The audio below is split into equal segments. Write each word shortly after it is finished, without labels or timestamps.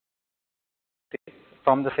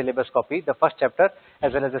from the syllabus copy, the first chapter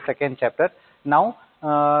as well as the second chapter. Now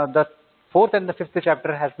the fourth and the fifth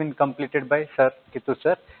chapter has been completed by Sir Kitu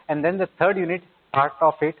sir, and then the third unit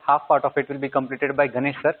half part of it will be completed by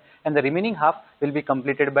Ganesh sir, and the remaining half will be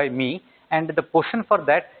completed by me. And the portion for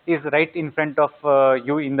that is right in front of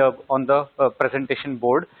you on the presentation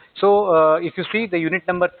board. So if you see, the unit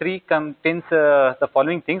number 3 contains the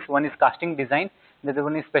following things. One is casting design, the other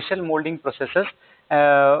one is special molding processes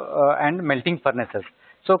and melting furnaces.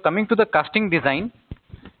 So coming to the casting design,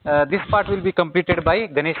 this part will be completed by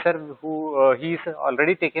Ganesh sir, who he is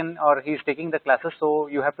already taken, or he is taking the classes, so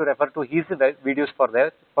you have to refer to his videos for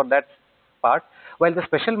that part. While the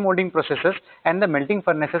special molding processes and the melting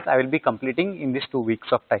furnaces I will be completing in these 2 weeks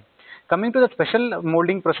of time. Coming to the special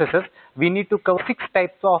molding processes, we need to cover 6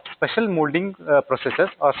 types of special molding processes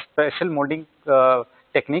or special molding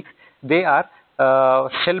techniques. They are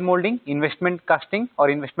shell molding, investment casting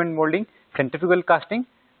or investment molding, centrifugal casting,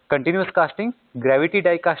 continuous casting, gravity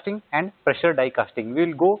die casting, and pressure die casting. We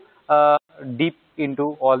will go deep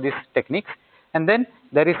into all these techniques. And then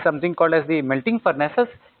there is something called as the melting furnaces,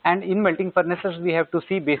 and in melting furnaces we have to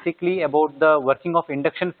see basically about the working of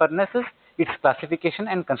induction furnaces, its classification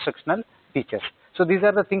and constructional features. So these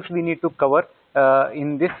are the things we need to cover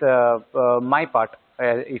in this my part,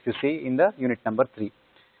 if you see in the unit number 3.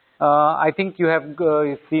 I think you have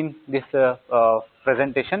seen this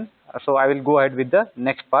presentation, so I will go ahead with the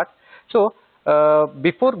next part. So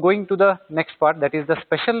before going to the next part, that is the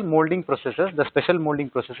special molding processes, these are the special molding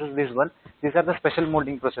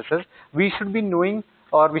processes. We should be knowing,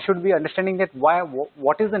 or we should be understanding that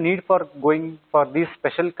what is the need for going for these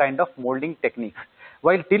special kind of molding techniques.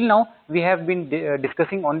 While till now we have been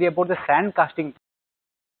discussing only about the sand casting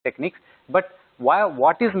techniques, but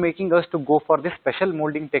what is making us to go for this special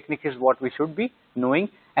molding technique is what we should be knowing,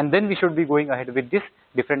 and then we should be going ahead with this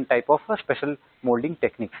different type of special molding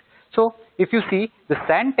techniques. So if you see, the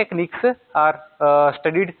sand techniques are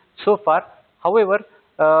studied so far. However,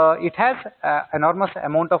 it has enormous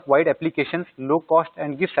amount of wide applications, low cost,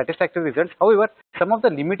 and gives satisfactory results. However, some of the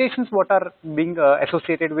limitations what are being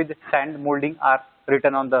associated with sand molding are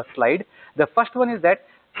written on the slide. The first one is that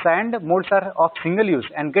sand molds are of single use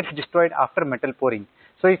and gets destroyed after metal pouring.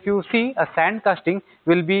 So if you see, a sand casting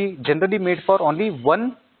will be generally made for only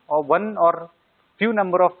one or few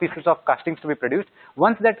number of pieces of castings to be produced.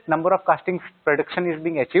 Once that number of castings production is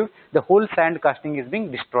being achieved, the whole sand casting is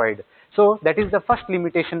being destroyed. So that is the first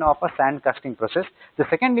limitation of a sand casting process. The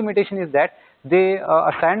second limitation is that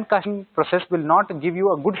a sand casting process will not give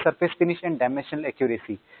you a good surface finish and dimensional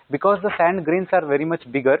accuracy, because the sand grains are very much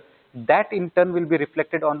bigger. That in turn will be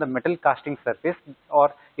reflected on the metal casting surface,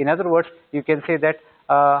 or in other words, you can say that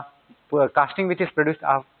casting which is produced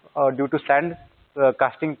due to sand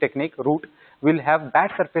casting technique route will have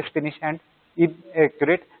bad surface finish and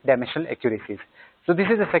inaccurate dimensional accuracies. So this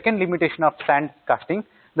is the second limitation of sand casting.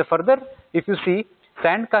 The further, if you see,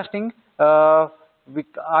 sand casting are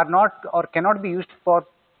not or cannot be used for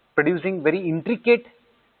producing very intricate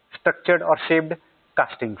structured or shaped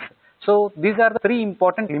castings. So these are the 3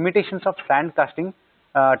 important limitations of sand casting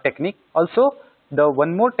technique. Also, the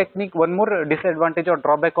one more disadvantage or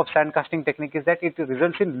drawback of sand casting technique is that it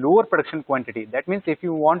results in lower production quantity. That means if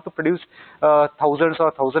you want to produce thousands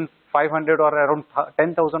or 1,500 or around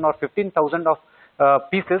 10,000 or 15,000 of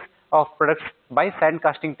pieces of products by sand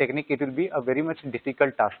casting technique, it will be a very much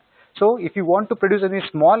difficult task. So if you want to produce any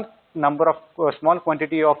small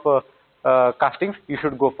quantity of castings, you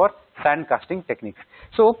should go for sand casting techniques.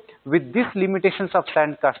 So with these limitations of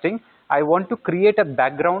sand casting, I want to create a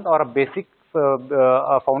background or a basic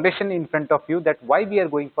foundation in front of you, that why we are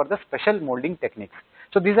going for the special molding techniques.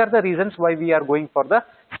 So these are the reasons why we are going for the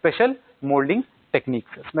special molding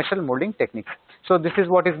techniques. So this is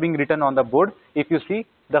what is being written on the board. If you see,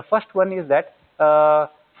 the first one is that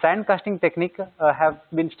sand casting technique have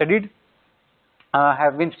been studied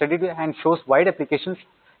and shows wide applications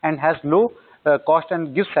and has low cost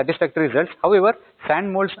and gives satisfactory results. However,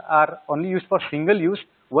 sand molds are only used for single use.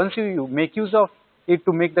 Once you make use of it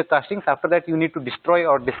to make the castings, after that you need to destroy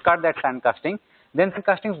or discard that sand casting. Then sand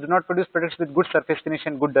castings do not produce products with good surface finish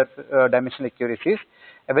and good dimensional accuracies.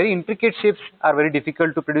 Very intricate shapes are very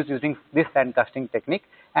difficult to produce using this sand casting technique,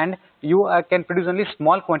 and you can produce only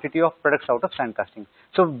small quantity of products out of sand casting.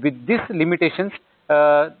 So with these limitations,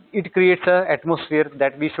 it creates an atmosphere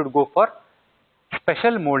that we should go for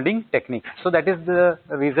special molding techniques. So that is the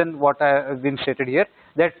reason what I have been stated here,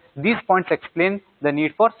 that these points explain the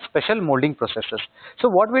need for special molding processes. So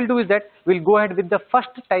what we'll do is that we'll go ahead with the first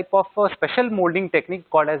type of special molding technique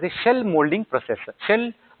called as a shell molding process.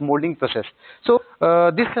 Shell molding process. So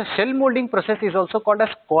this shell molding process is also called as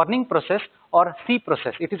corning process or C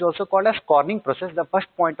process. It is also called as corning process. The first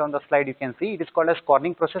point on the slide you can see, it is called as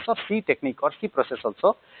corning process or C technique or C process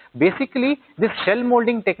also. Basically, this shell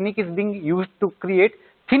molding technique is being used to create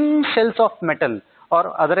thin shells of metal,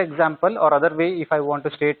 or other example or other way if I want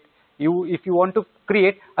to state, if you want to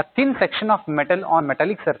create a thin section of metal on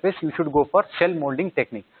metallic surface, you should go for shell molding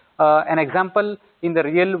technique. An example in the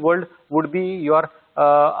real world would be your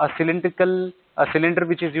a cylinder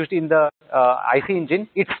which is used in the IC engine.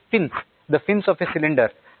 Its fins, the fins of a cylinder,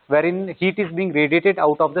 wherein heat is being radiated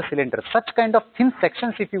out of the cylinder. Such kind of thin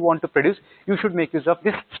sections, if you want to produce, you should make use of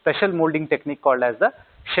this special molding technique called as the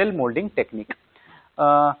shell molding technique.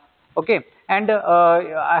 Okay, and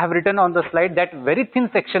I have written on the slide that very thin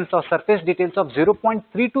sections or surface details of 0.3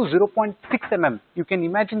 to 0.6 mm. You can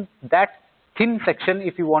imagine that thin section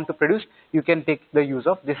if you want to produce, you can take the use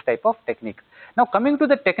of this type of technique. Now coming to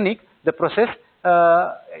the technique, the process,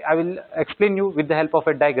 I will explain you with the help of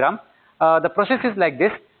a diagram. The process is like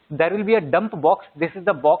this. There will be a dump box. This is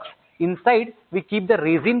the box. Inside we keep the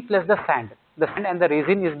resin plus the sand. The sand and the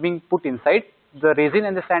resin is being put inside. The resin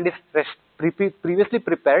and the sand is previously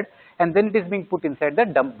prepared, and then it is being put inside the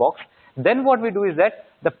dump box. Then what we do is that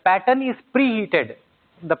the pattern is preheated.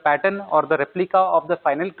 The pattern or the replica of the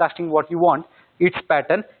final casting what you want, its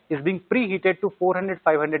pattern is being preheated to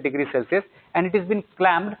 400-500 degrees Celsius, and it is being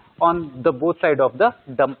clamped on the both side of the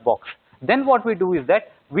dump box. Then what we do is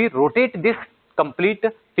that we rotate this complete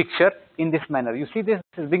fixture in this manner. You see this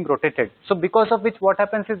is being rotated. So because of which what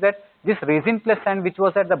happens is that this resin plus sand which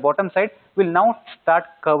was at the bottom side will now start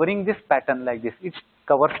covering this pattern like this. It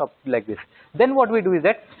covers up like this. Then what we do is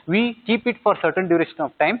that we keep it for certain duration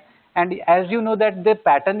of time, and as you know that the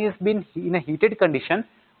pattern is been in a heated condition,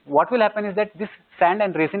 what will happen is that this sand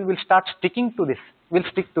and resin will start sticking to this, will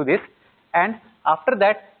stick to this, and after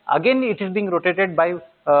that again it is being rotated by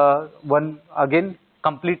one again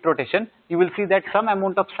complete rotation. You will see that some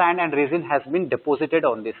amount of sand and resin has been deposited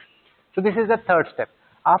on this. So this is the third step.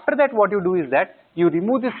 After that what you do is that you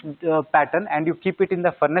remove this pattern and you keep it in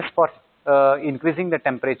the furnace for increasing the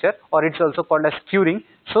temperature, or it's also called as curing,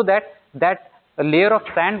 so that that layer of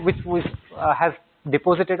sand which has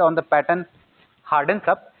deposited on the pattern hardens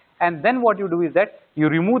up, and then what you do is that you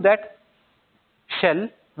remove that shell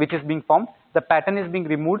which is being formed, the pattern is being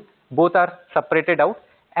removed, both are separated out,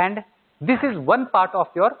 and this is one part of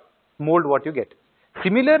your mold what you get.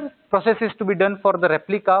 Similar process is to be done for the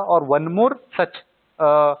replica or one more such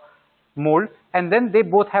mold, and then they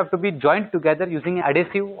both have to be joined together using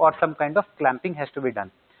adhesive or some kind of clamping has to be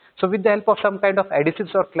done. So with the help of some kind of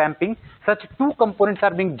adhesives or clamping, such two components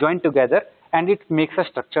are being joined together and it makes a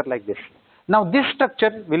structure like this. Now this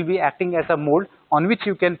structure will be acting as a mold on which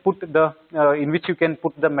you can put the in which you can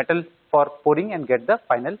put the metal for pouring and get the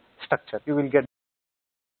final structure. You will get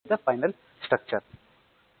the final structure,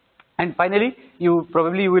 and finally you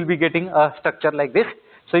will be getting a structure like this.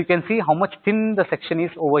 So you can see how much thin the section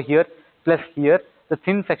is over here, plus here the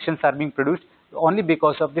thin sections are being produced only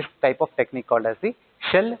because of this type of technique called as the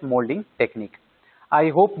shell molding technique. I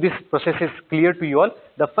hope this process is clear to you all.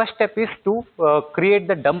 The first step is to create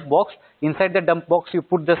the dump box. Inside the dump box you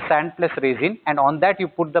put the sand plus resin, and on that you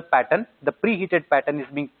put the pattern. The preheated pattern is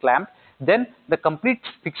being clamped. Then the complete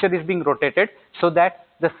fixture is being rotated so that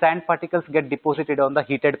the sand particles get deposited on the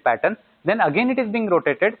heated pattern. Then again it is being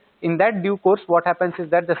rotated. In that due course what happens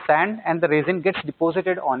is that the sand and the resin gets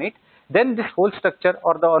deposited on it. Then this whole structure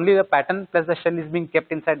or only the pattern plus the shell is being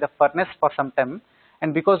kept inside the furnace for some time,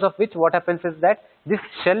 and because of which what happens is that this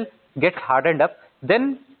shell gets hardened up.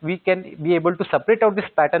 Then we can be able to separate out this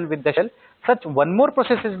pattern with the shell. Such one more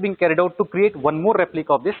process is being carried out to create one more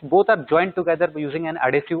replica of this. Both are joined together by using an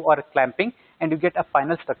adhesive or clamping, and you get a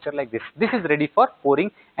final structure like this. This is ready for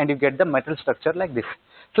pouring and you get the metal structure like this.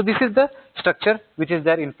 So this is the structure which is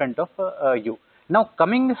there in front of you. Now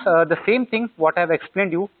coming the same thing what I have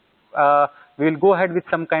explained you, we will go ahead with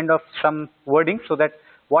some kind of some wording so that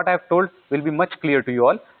what I have told will be much clear to you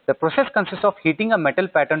all. The process consists of heating a metal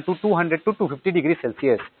pattern to 200 to 250 degrees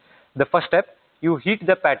Celsius. The first step, you heat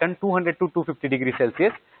the pattern 200 to 250 degrees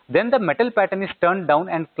Celsius. Then the metal pattern is turned down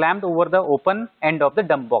and clamped over the open end of the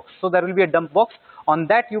dump box. So there will be a dump box. On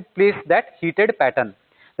that you place that heated pattern.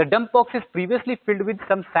 The dump box is previously filled with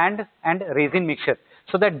some sand and resin mixture.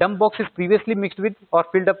 So that dump box is previously mixed with or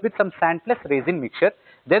filled up with some sand plus resin mixture.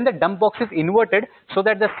 Then the dump box is inverted so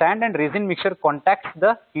that the sand and resin mixture contacts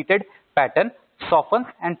the heated pattern, softens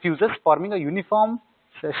and fuses, forming a uniform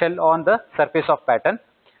shell on the surface of pattern.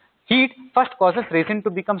 Heat first causes resin to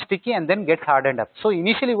become sticky and then gets hardened up. So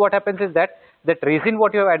initially what happens is that resin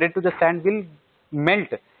what you have added to the sand will melt,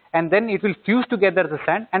 and then it will fuse together the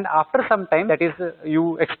sand, and after some time, that is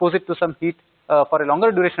you expose it to some heat for a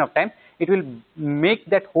longer duration of time, it will make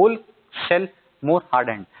that whole shell more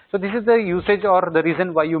hardened. So this is the usage or the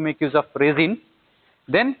reason why you make use of resin.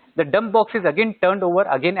 Then the dump box is again turned over,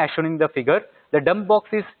 again as shown in the figure. The dump box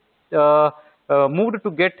is removed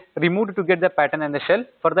to get the pattern and the shell.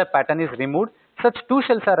 For the pattern is removed. Such two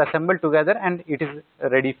shells are assembled together and it is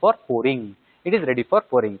ready for pouring. It is ready for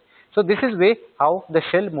pouring. So this is way how the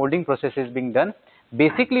shell molding process is being done.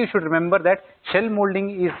 Basically, you should remember that shell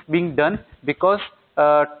molding is being done because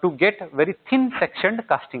to get very thin sectioned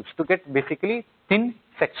castings, to get basically thin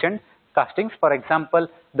sectioned castings. For example,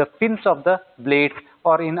 the fins of the blades,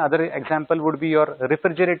 or in other example would be your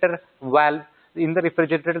refrigerator valve. In the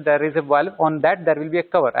refrigerator there is a valve, on that there will be a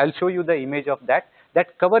cover. I'll show you the image of that.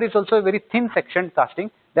 That cover is also a very thin sectioned casting,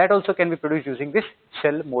 that also can be produced using this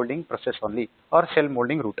shell molding process only, or shell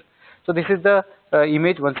molding route. So this is the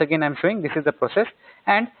image once again I'm showing. This is the process,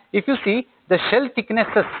 and if you see the shell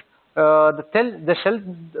thicknesses, the shell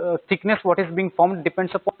thickness what is being formed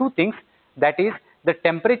depends upon two things, that is the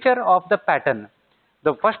temperature of the pattern.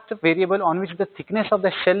 The first variable on which the thickness of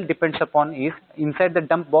the shell depends upon is, inside the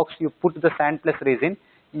dump box you put the sand plus resin,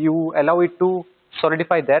 you allow it to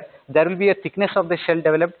solidify there. There will be a thickness of the shell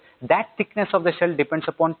developed. That thickness of the shell depends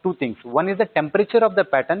upon two things. One is the temperature of the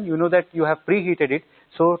pattern. You know that you have preheated it.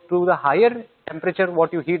 So to the higher temperature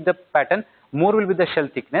what you heat the pattern, more will be the shell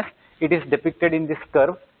thickness. It is depicted in this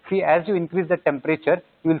curve. See, as you increase the temperature,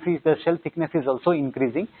 you will see the shell thickness is also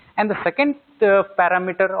increasing. And the second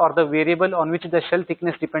parameter or the variable on which the shell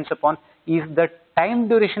thickness depends upon is the time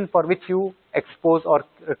duration for which you expose or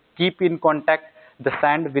keep in contact the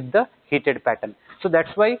sand with the heated pattern. So that's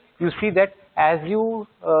why you see that as you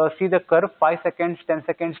see the curve, 5 seconds, 10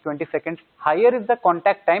 seconds, 20 seconds, higher is the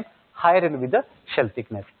contact time, higher will be the shell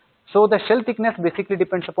thickness. So the shell thickness basically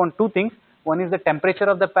depends upon two things. One is the temperature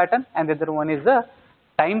of the pattern, and the other one is the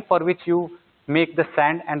time for which you make the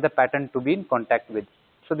sand and the pattern to be in contact with.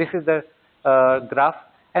 So this is the graph,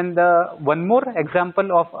 and one more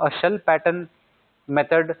example of a shell pattern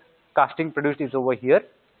method casting produced is over here.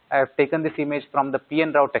 I have taken this image from the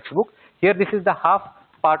P.N. Rao textbook. Here this is the half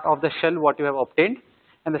part of the shell what you have obtained,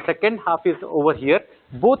 and the second half is over here.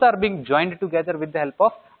 Both are being joined together with the help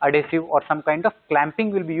of adhesive or some kind of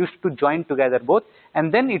clamping will be used to join together both,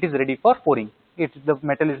 and then it is ready for pouring. The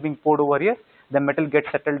metal is being poured over here, the metal gets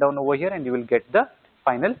settled down over here, and you will get the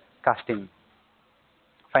final casting.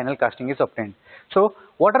 Final casting is obtained. So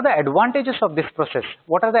what are the advantages of this process?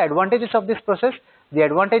 What are the advantages of this process? The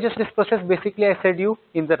advantages of this process, basically I said you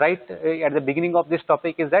in the at the beginning of this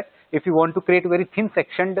topic, is that if you want to create very thin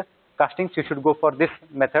sectioned castings, you should go for this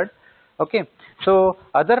method. Okay. So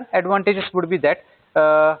other advantages would be that,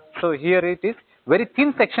 so here it is, very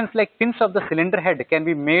thin sections like pins of the cylinder head can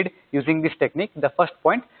be made using this technique. The first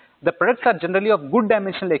point, the products are generally of good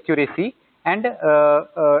dimensional accuracy and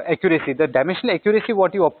the dimensional accuracy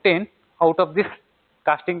what you obtain out of this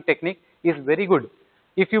casting technique is very good.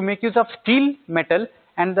 If you make use of steel metal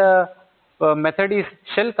and the method is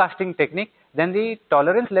shell casting technique, then the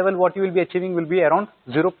tolerance level what you will be achieving will be around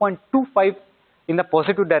 0.25 in the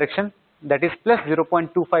positive direction, that is plus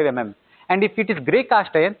 0.25 mm. And if it is grey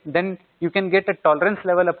cast iron, then you can get a tolerance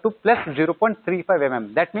level up to plus 0.35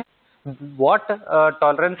 mm. That means what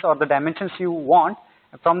tolerance or the dimensions you want,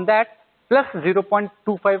 from that plus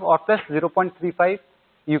 0.25 or plus 0.35,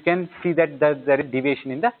 you can see that there is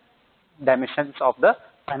deviation in the dimensions of the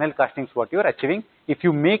final castings what you are achieving if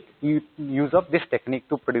you make use of this technique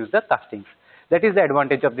to produce the castings. That is the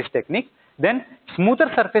advantage of this technique. Then smoother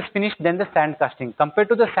surface finish than the sand casting. Compared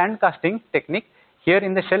to the sand casting technique, here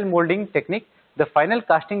in the shell molding technique, the final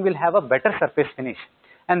casting will have a better surface finish.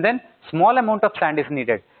 And then small amount of sand is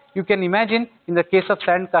needed. You can imagine in the case of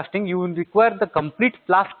sand casting, you will require the complete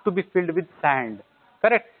flask to be filled with sand,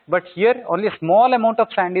 correct? But here only a small amount of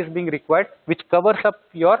sand is being required, which covers up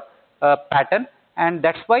your pattern, and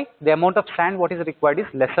that's why the amount of sand what is required is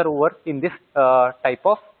lesser over in this type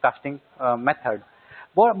of casting method.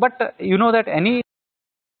 But you know that any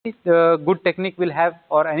good technique will have,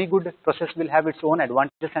 or any good process will have its own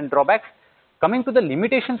advantages and drawbacks. Coming to the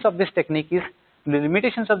limitations of this technique is,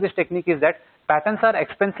 that patterns are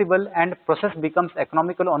expensible and process becomes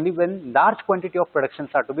economical only when large quantity of productions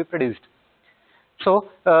are to be produced. So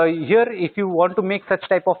here if you want to make such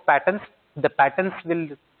type of patterns, the patterns will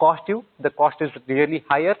cost you, the cost is really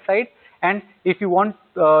higher side, and if you want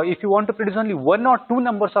to produce only 1 or 2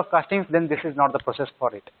 numbers of castings, then this is not the process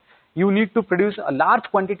for it. You need to produce a large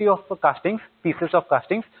quantity of castings, pieces of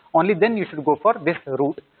castings, only then you should go for this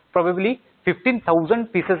route. Probably 15,000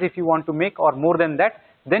 pieces if you want to make, or more than that,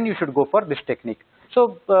 then you should go for this technique.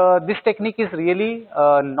 So this technique is really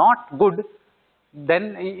not good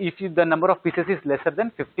then if the number of pieces is lesser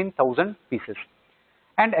than 15,000 pieces.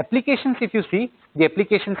 And applications, if you see, the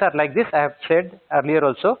applications are like this. I have said earlier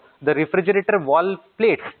also, the refrigerator valve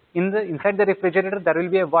plates. Inside the refrigerator, there will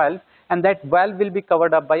be a valve, and that valve will be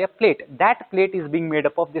covered up by a plate. That plate is being made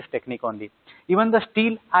up of this technique only. Even the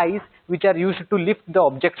steel eyes, which are used to lift the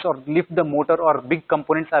objects or lift the motor or big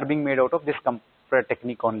components, are being made out of this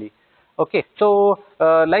technique only. Okay, so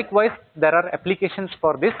likewise, there are applications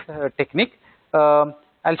for this technique.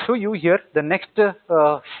 I'll show you here the next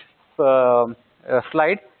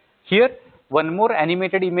slide. Here one more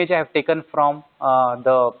animated image I have taken from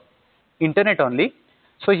the internet only.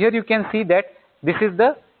 So here you can see that this is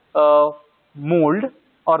the mold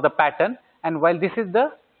or the pattern, and while this is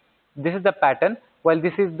the pattern, while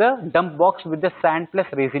this is the dump box with the sand plus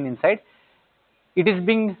resin inside. It is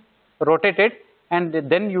being rotated, and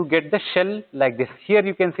then you get the shell like this. Here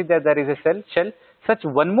you can see that there is a shell. Such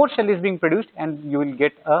one more shell is being produced, and you will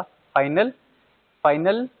get a final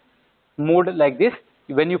mold like this.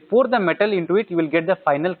 When you pour the metal into it, you will get the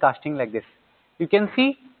final casting like this. You can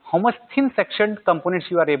see how much thin sectioned components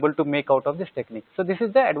you are able to make out of this technique. So this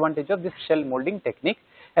is the advantage of this shell molding technique,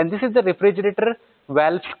 and this is the refrigerator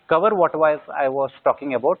valves cover what I was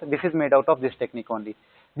talking about. This is made out of this technique only.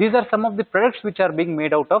 These are some of the products which are being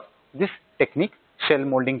made out of this technique, shell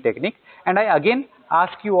molding technique. And I again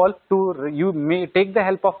ask you all to, you may take the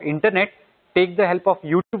help of internet, take the help of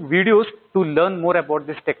YouTube videos to learn more about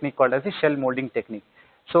this technique called as the shell molding technique.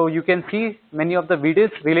 So you can see many of the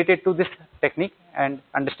videos related to this technique and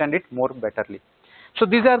understand it more betterly. So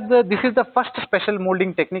this is the first special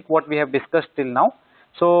molding technique what we have discussed till now.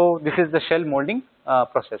 So this is the shell molding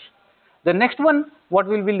process. The next one what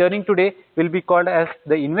we will be learning today will be called as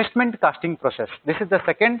the investment casting process. This is the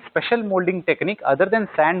second special molding technique other than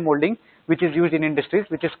sand molding which is used in industries,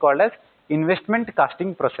 which is called as investment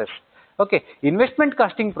casting process. Okay, investment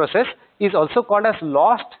casting process is also called as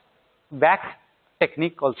lost wax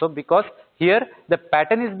technique also, because here the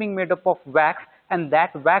pattern is being made up of wax, and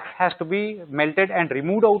that wax has to be melted and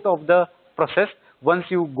removed out of the process once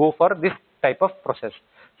you go for this type of process.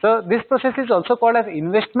 So this process is also called as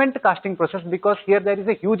investment casting process, because here there is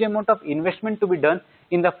a huge amount of investment to be done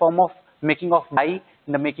in the form of making of dye,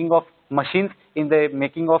 in the making of machines, in the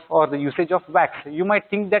making of or the usage of wax. You might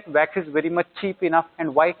think that wax is very much cheap enough,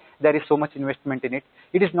 and why there is so much investment in it.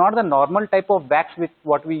 It is not the normal type of wax with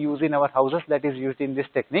what we use in our houses that is used in this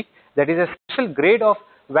technique. That is a special grade of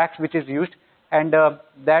wax which is used, and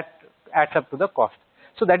that adds up to the cost.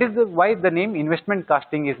 So that is why the name investment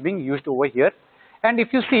casting is being used over here. And if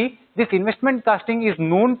you see, this investment casting is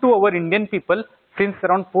known to our Indian people since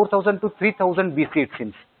around 4000 to 3000 BC it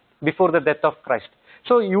seems, before the death of Christ.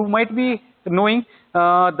 So you might be knowing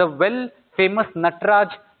the well famous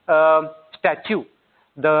Nataraj statue,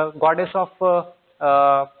 the goddess of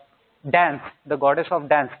dance,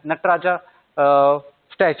 Nataraja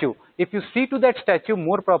statue. If you see to that statue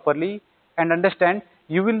more properly and understand,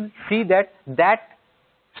 you will see that that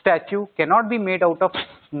statue cannot be made out of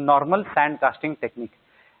normal sand casting technique.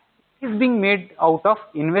 It is being made out of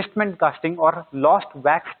investment casting or lost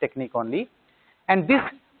wax technique only. And this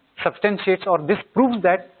substantiates, or this proves,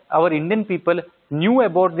 that our Indian people knew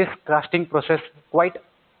about this casting process quite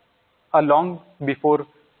a long before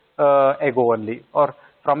ago only, or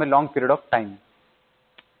from a long period of time.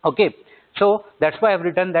 Okay, so that's why I've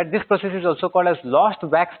written that this process is also called as lost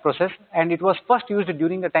wax process, and it was first used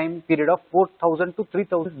during the time period of 4000 to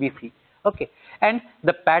 3000 BC. Okay, and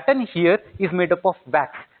the pattern here is made up of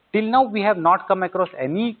wax. Till now we have not come across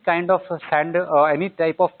any kind of sand or any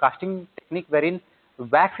type of casting technique wherein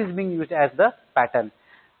wax is being used as the pattern,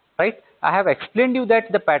 right? I have explained you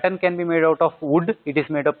that the pattern can be made out of wood, it is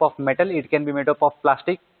made up of metal, it can be made up of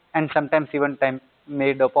plastic, and sometimes even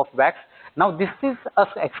made up of wax. Now this is an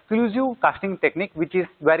exclusive casting technique which is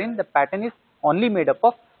wherein the pattern is only made up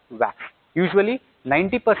of wax. Usually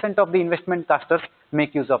 90% of the investment casters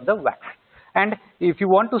make use of the wax. And if you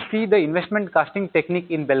want to see the investment casting technique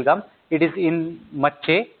in Belgaum, it is in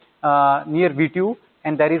Mache near VTU,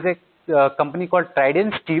 and there is a company called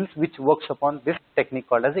Trident Steels which works upon this technique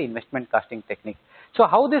called as the investment casting technique. So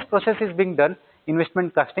how this process is being done,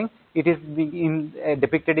 investment casting, it is being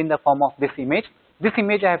depicted in the form of this image. This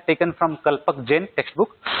image I have taken from Kalpak Jain textbook.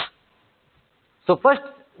 So first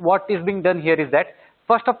what is being done here is that,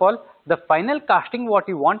 first of all, the final casting what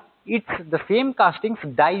you want, it's the same castings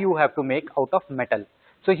die you have to make out of metal.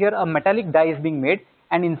 So here a metallic die is being made,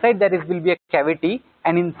 and inside there will be a cavity,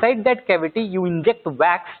 and inside that cavity you inject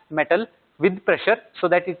wax metal with pressure so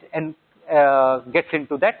that it gets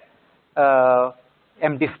into that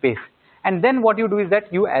empty space. and then what you do is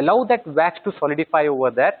that you allow that wax to solidify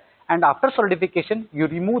over there, and after solidification you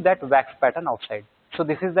remove that wax pattern outside. So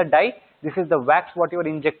this is the dye, this is the wax what you are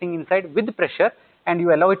injecting inside with pressure, and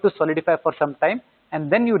you allow it to solidify for some time,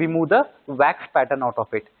 and then you remove the wax pattern out of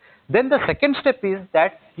it. Then the second step is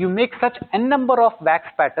that you make such n number of wax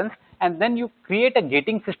patterns, and then you create a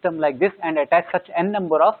gating system like this and attach such n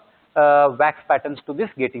number of wax patterns to this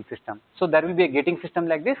gating system. So there will be a gating system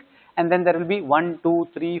like this, and then there will be 1, 2,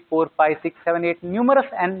 3, 4, 5, 6, 7, 8 numerous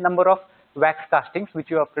n number of wax castings which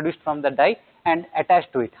you have produced from the die and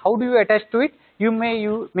attached to it. How do you attach to it? You may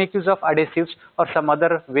make use of adhesives or some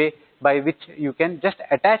other way by which you can just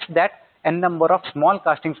attach that n number of small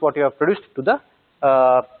castings what you have produced to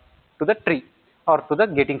the tree or to the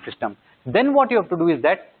gating system. Then what you have to do is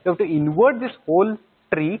that you have to invert this whole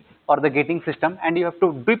tree or the gating system, and you have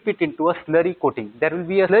to dip it into a slurry coating. There will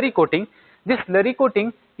be a slurry coating. This slurry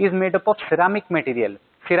coating is made up of ceramic material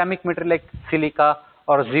like silica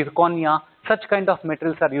or zirconia. Such kind of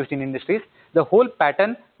materials are used in industries. The whole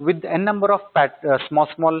pattern with n number of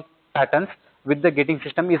small patterns with the gating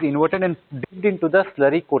system is inverted and dipped into the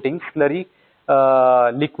slurry coating,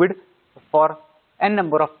 liquid for n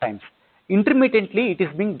number of times. Intermittently, it is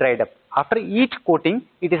being dried up. After each coating,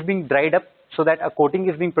 it is being dried up so that a coating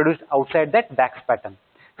is being produced outside that wax pattern.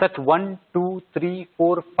 Such 1, 2, 3,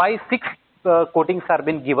 4, 5, 6 coatings are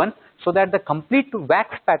being given so that the complete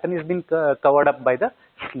wax pattern is being covered up by the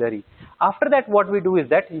slurry. After that, what we do is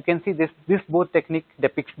that you can see this both technique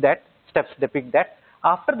depicts that, steps depict that.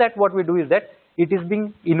 After that, what we do is that it is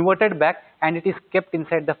being inverted back and it is kept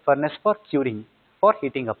inside the furnace for curing, for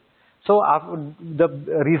heating up. So the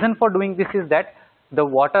reason for doing this is that the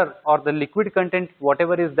water or the liquid content,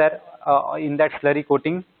 whatever is there in that slurry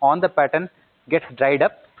coating on the pattern, gets dried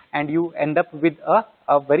up, and you end up with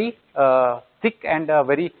a very thick and a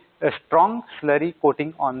very strong slurry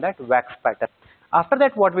coating on that wax pattern. After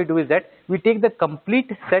that, what we do is that we take the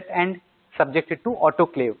complete set and subject it to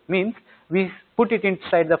autoclave. Means we put it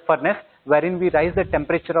inside the furnace wherein we rise the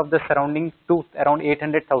temperature of the surrounding to around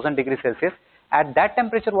 800,000 degrees Celsius. At that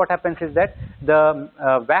temperature, what happens is that the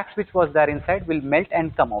wax which was there inside will melt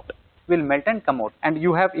and come out. And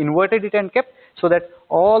you have inverted it and kept so that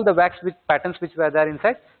all the wax patterns which were there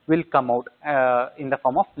inside will come out in the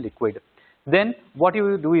form of liquid. Then what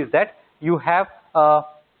you do is that you have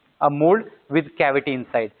a mold with cavity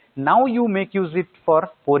inside. Now you make use it for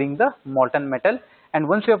pouring the molten metal, and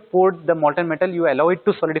once you have poured the molten metal, you allow it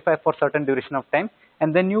to solidify for certain duration of time,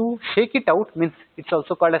 and then you shake it out. Means it's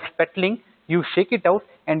also called as spettling. You shake it out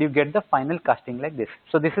and you get the final casting like this.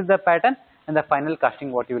 So this is the pattern, and the final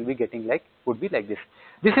casting what you will be getting like would be like this.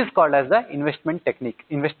 This is called as the investment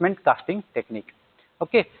casting technique.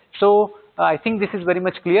 Okay, so I think this is very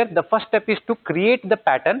much clear. The first step is to create the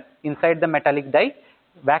pattern inside the metallic die,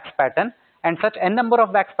 wax pattern, and such n number of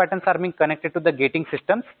wax patterns are being connected to the gating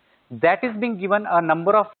systems. That is being given a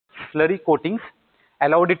number of slurry coatings,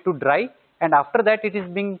 allowed it to dry, and after that it is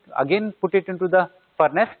being again put it into the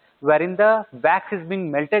furnace wherein the wax is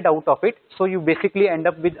being melted out of it. So you basically end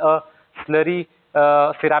up with a slurry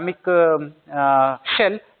ceramic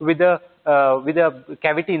shell with a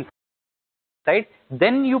cavity inside.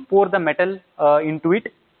 Then you pour the metal into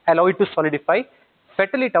it, allow it to solidify,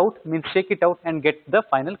 settle it out, means shake it out, and get the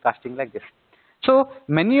final casting like this. So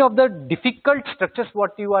many of the difficult structures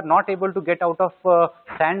what you are not able to get out of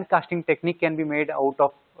sand casting technique can be made out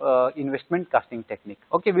of investment casting technique.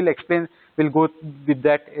 Okay, we'll go with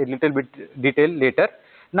that a little bit detail later.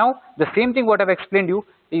 Now the same thing what I've explained you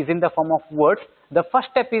is in the form of words. The first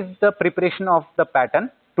step is the preparation of the pattern.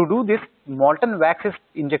 To do this, molten wax is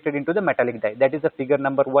injected into the metallic die. That is the figure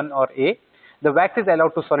number 1 or A. The wax is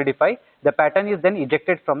allowed to solidify. The pattern is then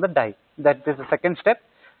ejected from the die. That is the second step.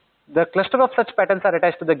 The cluster of such patterns are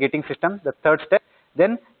attached to the gating system. The third step.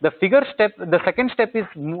 Then the second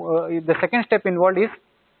step involved is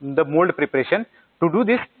the mold preparation. To do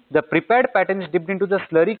this, the prepared pattern is dipped into the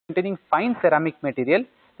slurry containing fine ceramic material.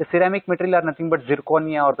 The ceramic material are nothing but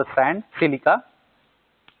zirconia or the sand, silica.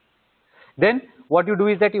 Then what you do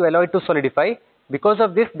is that you allow it to solidify. Because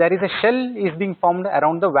of this, there is a shell is being formed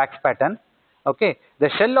around the wax pattern. Okay, the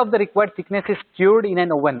shell of the required thickness is cured in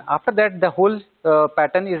an oven. After that, the whole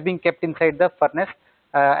pattern is being kept inside the furnace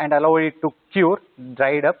and allow it to cure,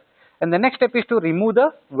 dry it up. And the next step is to remove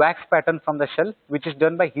the wax pattern from the shell, which is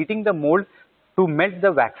done by heating the mold to melt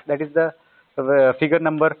the wax. That is the figure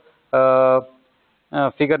number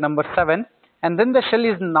 7. And then the shell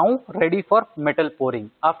is now ready for metal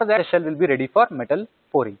pouring. After that, the shell will be ready for metal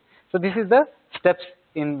pouring. So this is the steps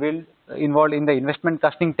involved in the investment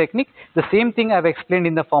casting technique. The same thing I have explained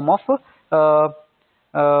in the form of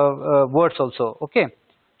words also. Okay,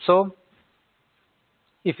 so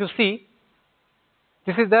if you see,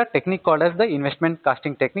 this is the technique called as the investment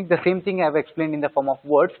casting technique. The same thing I have explained in the form of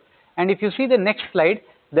words. And if you see the next slide,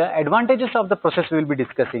 the advantages of the process we will be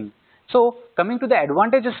discussing. So coming to the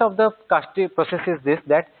advantages of the casting process is this,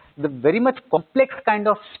 that the very much complex kind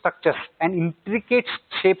of structures and intricate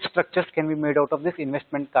shape structures can be made out of this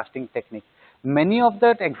investment casting technique. Many of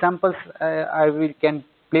the examples can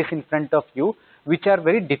place in front of you, which are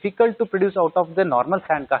very difficult to produce out of the normal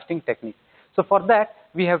sand casting technique. So for that,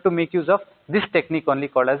 we have to make use of this technique only,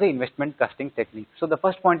 called as the investment casting technique. So the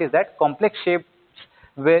first point is that complex shapes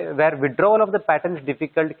where withdrawal of the pattern is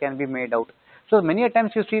difficult can be made out. So many a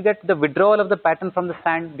times you see that the withdrawal of the pattern from the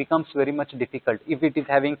sand becomes very much difficult if it is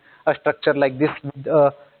having a structure like this,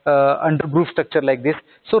 undergroove structure like this.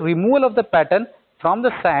 So removal of the pattern from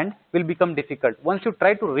the sand will become difficult. Once you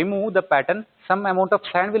try to remove the pattern, some amount of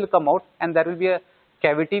sand will come out and there will be a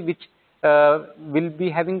cavity which will be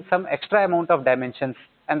having some extra amount of dimensions,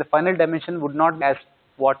 and the final dimension would not be as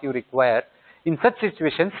what you require. In such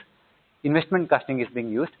situations, investment casting is being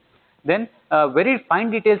used. Then very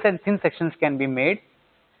fine details and thin sections can be made.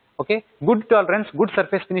 Okay, good tolerance, good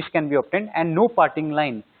surface finish can be obtained, and no parting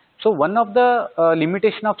line. So one of the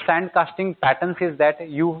limitation of sand casting patterns is that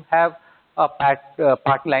you have a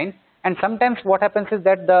part line, and sometimes what happens is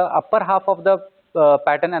that the upper half of the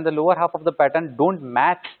pattern and the lower half of the pattern don't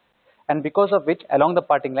match, and because of which, along the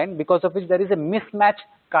parting line, because of which there is a mismatch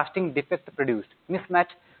casting defect produced,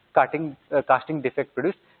 casting defect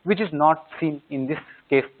produced, which is not seen in this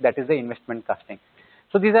case, that is the investment casting.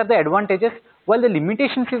 So these are the advantages, while the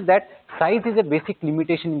limitations is that size is a basic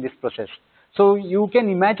limitation in this process. So you can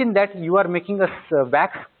imagine that you are making a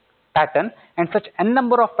wax pattern, and such n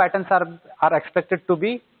number of patterns are expected to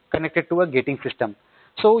be connected to a gating system.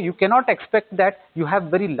 So you cannot expect that you have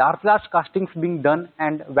very large castings being done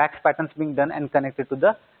and wax patterns being done and connected to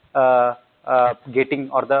the gating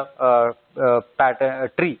or the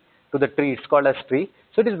tree, to the tree. It's called as tree.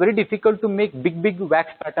 So it is very difficult to make big wax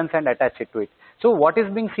patterns and attach it to it. So what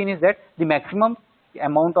is being seen is that the maximum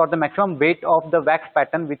amount or the maximum weight of the wax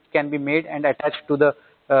pattern which can be made and attached to the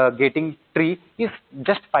gating tree is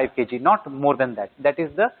just 5 kg, not more than that. That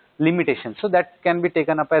is the limitation. So that can be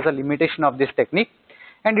taken up as a limitation of this technique.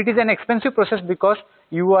 And it is an expensive process because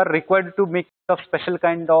you are required to make a special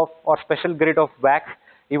kind of or special grade of wax.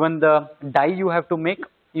 Even the dye you have to make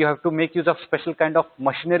use of special kind of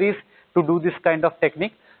machineries to do this kind of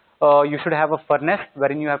technique. You should have a furnace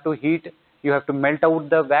wherein you have to heat, you have to melt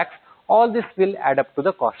out the wax. All this will add up to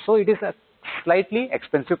the cost. So it is a slightly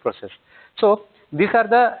expensive process. So these are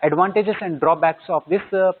the advantages and drawbacks of this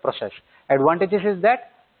process. Advantages is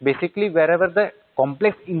that basically wherever the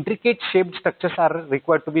complex intricate shaped structures are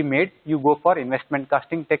required to be made, you go for investment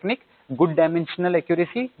casting technique, good dimensional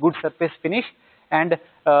accuracy, good surface finish, and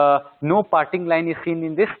no parting line is seen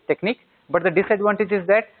in this technique. But the disadvantage is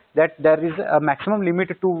that there is a maximum limit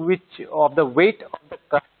to which of the weight of the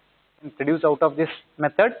cast can produce out of this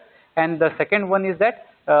method. And the second one is that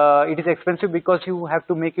it is expensive because you have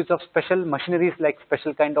to make use of special machineries like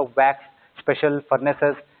special kind of wax, special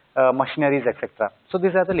furnaces, machineries, etc. So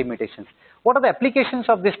these are the limitations. What are the applications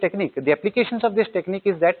of this technique? The applications of this technique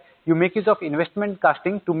is that you make use of investment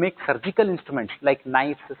casting to make surgical instruments like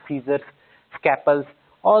knives, scissors, scalpels.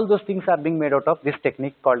 All those things are being made out of this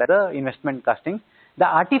technique called the investment casting. The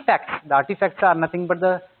artifacts are nothing but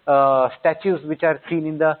the statues which are seen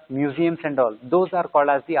in the museums and all. Those are called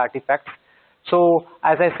as the artifacts. So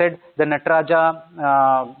as I said, the Nataraja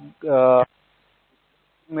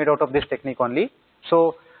made out of this technique only.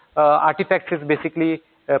 So artifacts is basically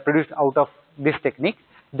produced out of this technique.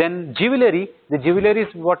 Then jewelry, the jewelry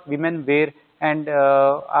is what women wear and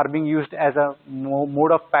are being used as a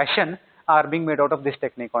mode of fashion, are being made out of this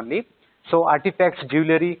technique only. So artifacts,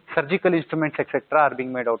 jewelry, surgical instruments, etc. are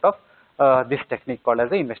being made out of this technique called as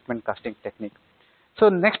the investment casting technique. So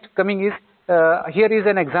next coming is, here is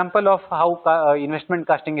an example of how investment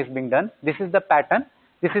casting is being done. This is the pattern.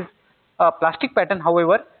 This is a plastic pattern.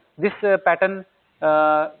 However, this pattern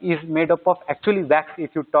is made up of actually wax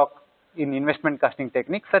if you talk in investment casting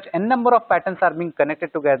technique. Such n number of patterns are being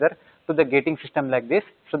connected together to the gating system like this.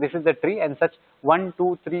 So this is the tree, and such 1,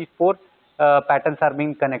 2, 3, 4 patterns are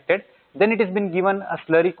being connected. Then it has been given a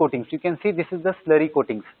slurry coatings. You can see this is the slurry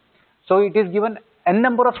coatings. So it is given n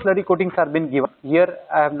number of slurry coatings are being given. Here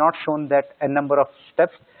I have not shown that n number of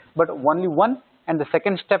steps, but only one, and the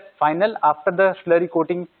second step final after the slurry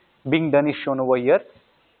coating being done is shown over here.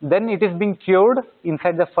 Then it is being cured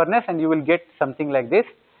inside the furnace and you will get something like this.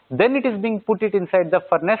 Then it is being put it inside the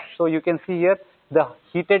furnace. So you can see here the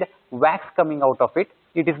heated wax coming out of it.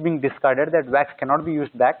 It is being discarded. That wax cannot be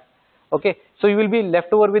used back. Okay, so you will be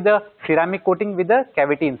left over with the ceramic coating with the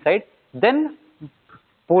cavity inside. Then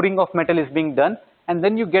pouring of metal is being done, and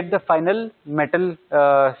then you get the final metal,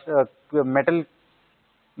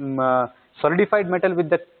 solidified metal with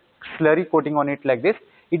the slurry coating on it like this.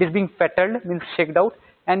 It is being fettled, means shaked out,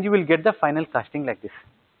 and you will get the final casting like this.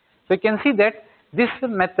 So you can see that this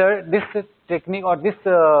method, this technique, or this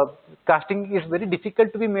casting is very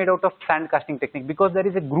difficult to be made out of sand casting technique, because there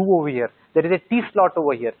is a groove over here, there is a T-slot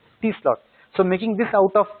over here, T-slot. So making this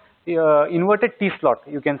out of inverted T-slot,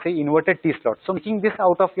 you can say inverted T-slot. So making this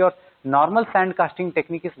out of your normal sand casting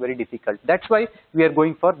technique is very difficult. That's why we are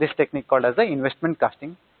going for this technique called as the investment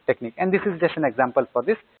casting technique. And this is just an example for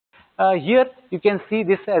this. Here you can see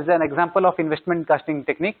this as an example of investment casting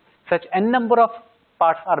technique. Such n number of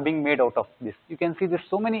parts are being made out of this. You can see there's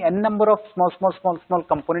so many n number of small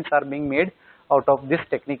components are being made out of this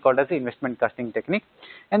technique called as the investment casting technique.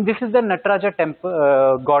 And this is the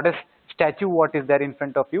Nataraja goddess statue what is there in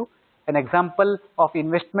front of you, an example of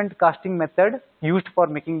investment casting method used for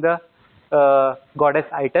making the goddess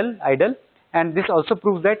idol. And this also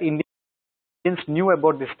proves that Indians knew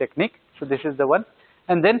about this technique. So this is the one.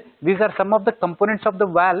 And then these are some of the components of the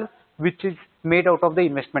valve which is made out of the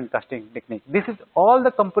investment casting technique. This is all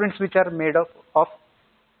the components which are made of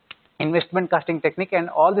investment casting technique, and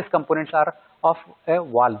all these components are of a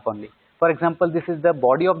valve only. For example, this is the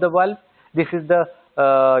body of the valve. This is the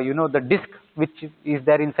the disc which is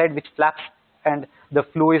there inside, which flaps and the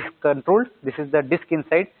flow is controlled. This is the disc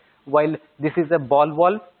inside, while this is a ball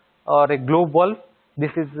valve or a globe valve.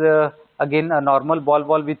 This is again a normal ball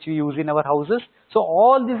valve which we use in our houses. So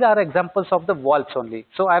all these are examples of the valves only.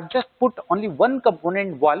 So I have just put only one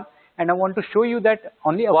component valve, and I want to show you that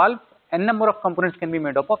only a valve, n number of components can be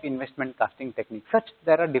made up of investment casting technique. Such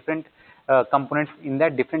there are different components in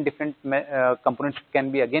that, different components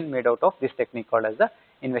can be again made out of this technique called as the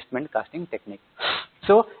investment casting technique.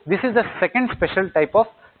 So this is the second special type of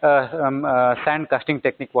sand casting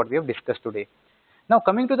technique what we have discussed today. Now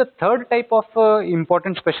coming to the third type of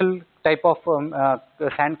important special type of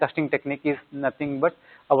sand casting technique is nothing but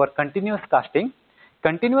our continuous casting.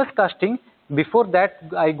 Continuous casting, before that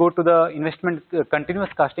I go to the investment continuous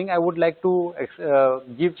casting, I would like to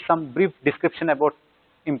give some brief description about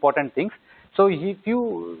important things. So if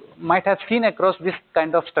you might have seen across this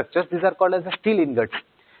kind of structures, these are called as the steel ingots.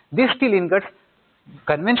 These steel ingots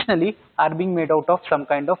conventionally are being made out of some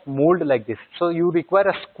kind of mold like this. So you require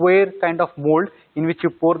a square kind of mold in which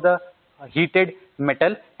you pour the heated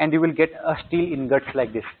metal and you will get a steel ingots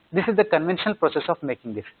like this. This is the conventional process of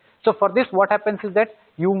making this. So for this what happens is that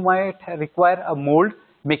you might require a mold.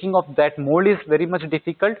 Making of that mold is very much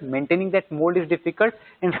difficult, maintaining that mold is difficult,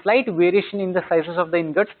 and slight variation in the sizes of the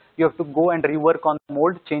ingots, you have to go and rework on the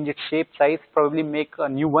mold, change its shape, size, probably make a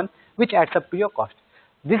new one, which adds up to your cost.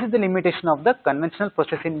 This is the limitation of the conventional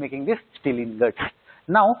process in making these steel ingots.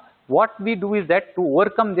 Now what we do is that to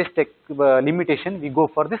overcome this limitation, we go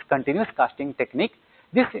for this continuous casting technique.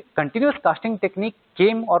 This continuous casting technique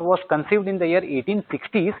came or was conceived in the year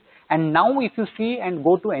 1860s, and now if you see and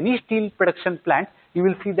go to any steel production plant, you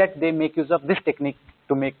will see that they make use of this technique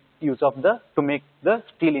to make the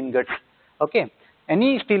steel ingots. Okay,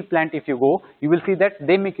 any steel plant if you go, you will see that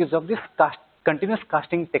they make use of this continuous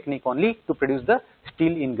casting technique only to produce the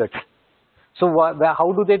steel ingots. So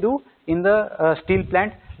how do they do? In the steel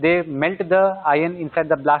plant, they melt the iron inside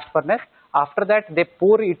the blast furnace. After that, they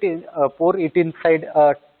pour it inside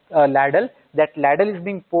a ladle. That ladle is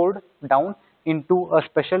being poured down into a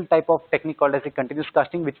special type of technique called as a continuous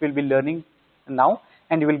casting, which we'll be learning now,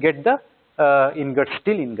 and you will get the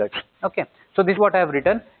steel ingots. Okay, so this is what I have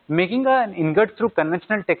written. Making an ingot through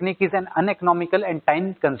conventional technique is an uneconomical and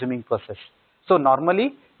time-consuming process. So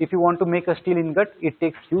normally, if you want to make a steel ingot, it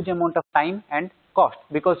takes huge amount of time and cost,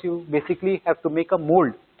 because you basically have to make a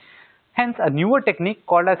mold. Hence, a newer technique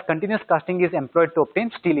called as continuous casting is employed to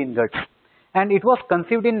obtain steel ingots, and it was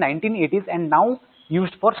conceived in 1980s and now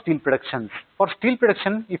used for steel productions. For steel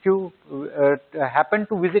production, if you happen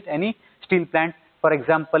to visit any steel plant, for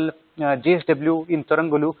example JSW in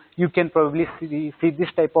Torangolu, you can probably see this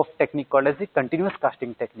type of technique called as the continuous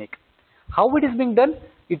casting technique. How it is being done?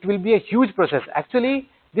 It will be a huge process. Actually,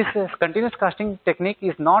 this continuous casting technique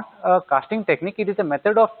is not a casting technique, it is a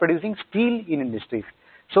method of producing steel in industries.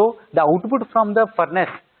 So the output from the furnace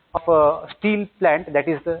of a steel plant, that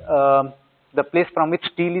is the place from which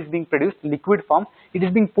steel is being produced, liquid form, it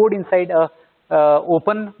is being poured inside a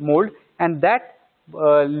open mold, and that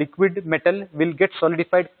liquid metal will get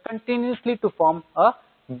solidified continuously to form a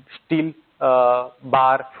steel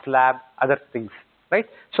bar, slab, other things, right?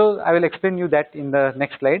 So I will explain you that in the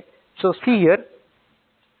next slide. So see here,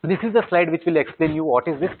 This is the slide which will explain you what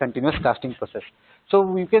is this continuous casting process.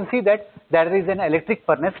 So you can see that there is an electric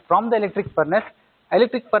furnace. From the electric furnace,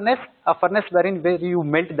 a furnace where you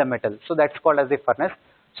melt the metal. So that's called as a furnace.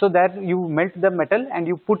 So there you melt the metal and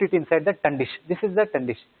you put it inside the tundish. This is the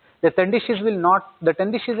tundish. The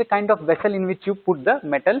tundish is a kind of vessel in which you put the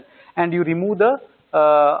metal and you remove the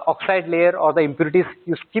oxide layer or the impurities.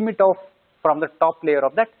 You skim it off from the top layer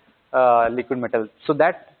of that liquid metal. So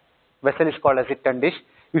that vessel is called as a tundish.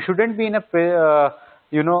 You shouldn't be in a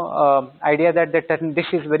idea that the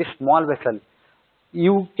tundish is very small vessel.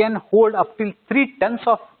 You can hold up till 3 tons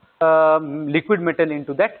of liquid metal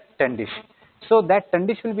into that tundish. So that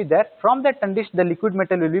tundish will be there. From that tundish, the liquid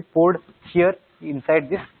metal will be poured here inside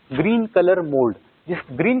this green color mold. This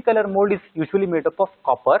green color mold is usually made up of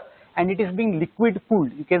copper and it is being liquid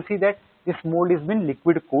cooled. You can see that this mold is being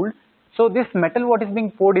liquid cooled. So this metal what is being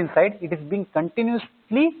poured inside, it is being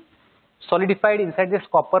continuously solidified inside this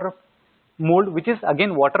copper mold, which is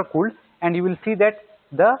again water cooled, and you will see that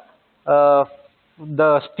the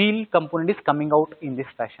steel component is coming out in this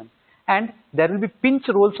fashion. And there will be pinch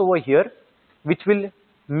rolls over here which will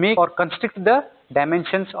make or constrict the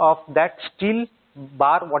dimensions of that steel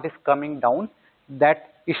bar what is coming down,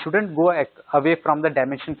 that it shouldn't go away from the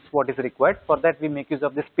dimensions what is required. For that we make use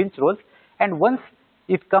of this pinch rolls, and once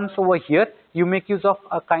it comes over here, you make use of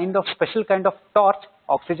a special kind of torch,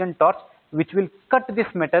 oxygen torch, which will cut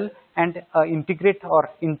this metal and integrated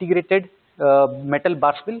metal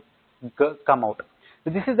bars will come out.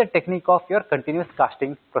 So this is the technique of your continuous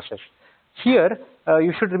casting process. Here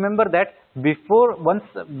you should remember that before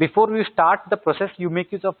you start the process, you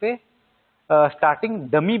make use of a starting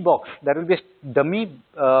dummy box. There will be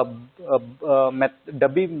a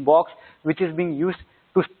dummy box which is being used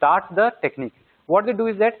to start the technique. What they do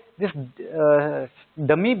is that this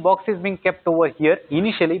dummy box is being kept over here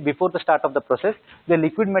initially before the start of the process. The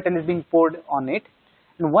liquid metal is being poured on it,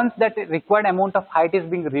 and once that required amount of height is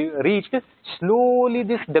being reached, slowly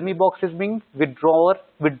this dummy box is being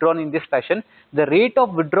withdrawn in this fashion. The rate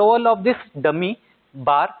of withdrawal of this dummy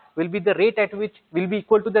bar will be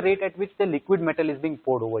equal to the rate at which the liquid metal is being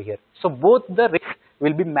poured over here. So both the rates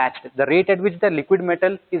will be matched. The rate at which the liquid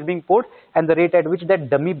metal is being poured and the rate at which that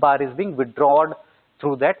dummy bar is being withdrawn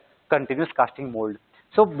through that continuous casting mold.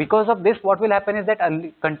 So because of this, what will happen is that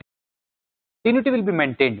continuity will be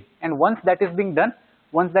maintained, and once that is being done,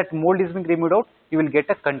 once that mold is being removed out, you will get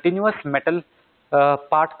a continuous metal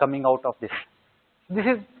part coming out of this. This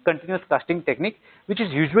is continuous casting technique, which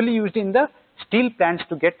is usually used in the steel plants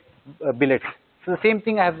to get billets. So the same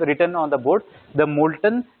thing I have written on the board. The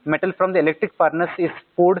molten metal from the electric furnace is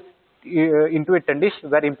poured into a tundish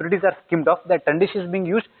where impurities are skimmed off. The tundish is being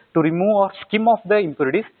used to remove or skim off the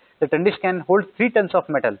impurities. The tundish can hold 3 tons of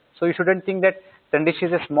metal. So you shouldn't think that tundish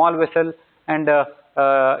is a small vessel, and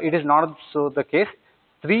it is not so the case.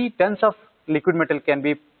 3 tons of liquid metal can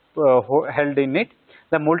be held in it.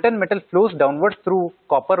 The molten metal flows downwards through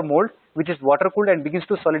copper mold, which is water cooled, and begins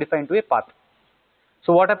to solidify into a path.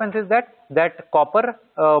 So what happens is that copper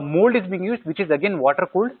mold is being used, which is again water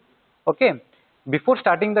cooled. Okay. Before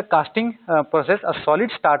starting the casting process, a solid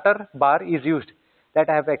starter bar is used. That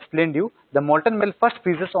I have explained you. The molten metal first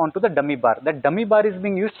freezes onto the dummy bar. That dummy bar is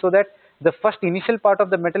being used so that the first initial part of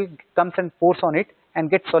the metal comes and pours on it and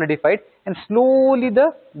gets solidified, and slowly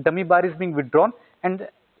the dummy bar is being withdrawn and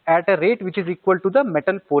at a rate which is equal to the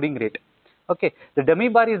metal pouring rate. Okay, the dummy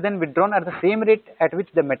bar is then withdrawn at the same rate at which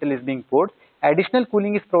the metal is being poured. Additional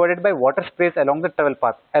cooling is provided by water sprays along the travel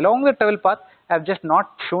path. Along the travel path, I have just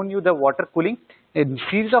not shown you the water cooling. A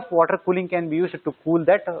series of water cooling can be used to cool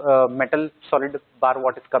that metal solid bar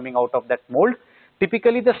what is coming out of that mold.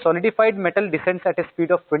 Typically, the solidified metal descends at a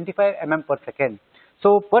speed of 25 mm per second.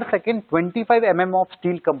 So per second, 25 mm of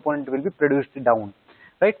steel component will be produced down.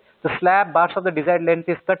 Right? The slab bars of the desired length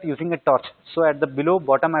is cut using a torch. So at the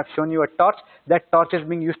bottom I have shown you a torch. That torch is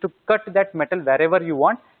being used to cut that metal wherever you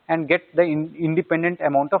want and get the independent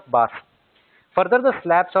amount of bars. Further, the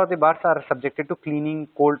slabs or the bars are subjected to cleaning,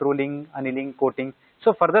 cold rolling, annealing, coating.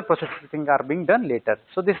 So further processing are being done later.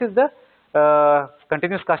 So this is the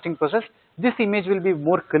continuous casting process. This image will be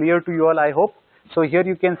more clear to you all, I hope. So here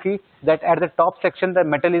you can see that at the top section the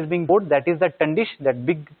metal is being poured. That is the tundish. That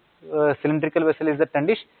big cylindrical vessel is the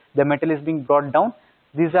tundish. The metal is being brought down.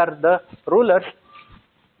 These are the rollers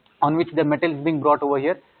on which the metal is being brought over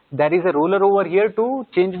here. There is a roller over here to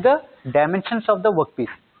change the dimensions of the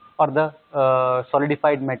workpiece or the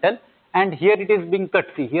solidified metal, and here it is being cut.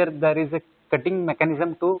 See, here there is a cutting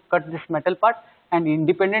mechanism to cut this metal part, and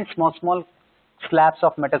independent small slabs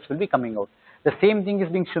of metals will be coming out. The same thing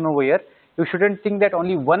is being shown over here. You shouldn't think that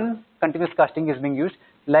only one continuous casting is being used.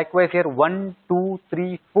 Likewise here 1, 2,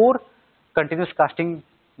 3, 4 continuous casting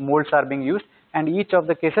molds are being used, and each of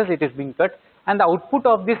the cases it is being cut, and the output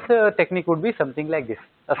of this technique would be something like this,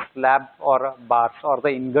 a slab or a bars or the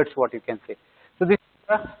ingots, what you can say. So this is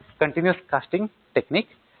a continuous casting technique.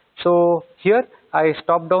 So here I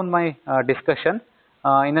stop down my discussion.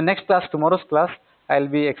 In the next class, tomorrow's class, I will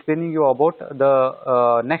be explaining you about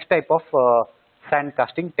the next type of sand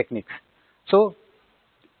casting techniques. So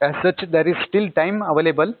as such, there is still time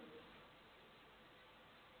available.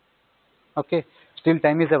 Okay, still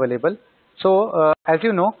time is available. So as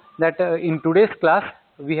you know that in today's class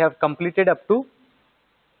we have completed up to,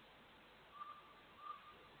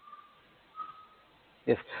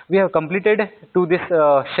 yes, we have completed to this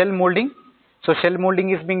shell molding. So shell molding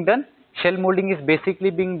is being done. Shell molding is basically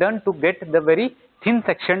being done to get the very thin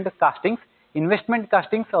sectioned castings. Investment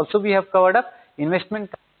castings also we have covered up. Investment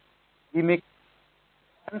we make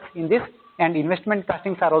in this, and investment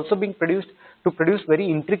castings are also being produced to produce very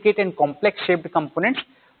intricate and complex shaped components.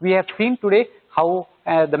 We have seen today how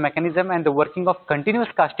the mechanism and the working of continuous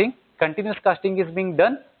casting. Continuous casting is being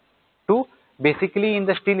done to basically in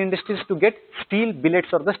the steel industries to get steel billets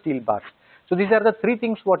or the steel bars. So these are the three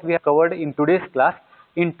things what we have covered in today's class.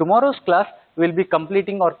 In tomorrow's class, we will be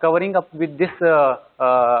completing or covering up with this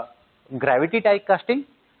gravity die casting,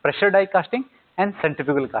 pressure die casting, and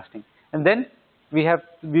centrifugal casting. And then we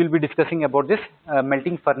will be discussing about this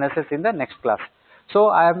melting furnaces in the next class. So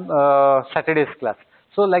I am Saturday's class.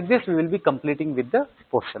 So like this, we will be completing with the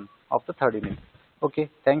portion of the third unit. Okay,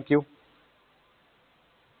 thank you.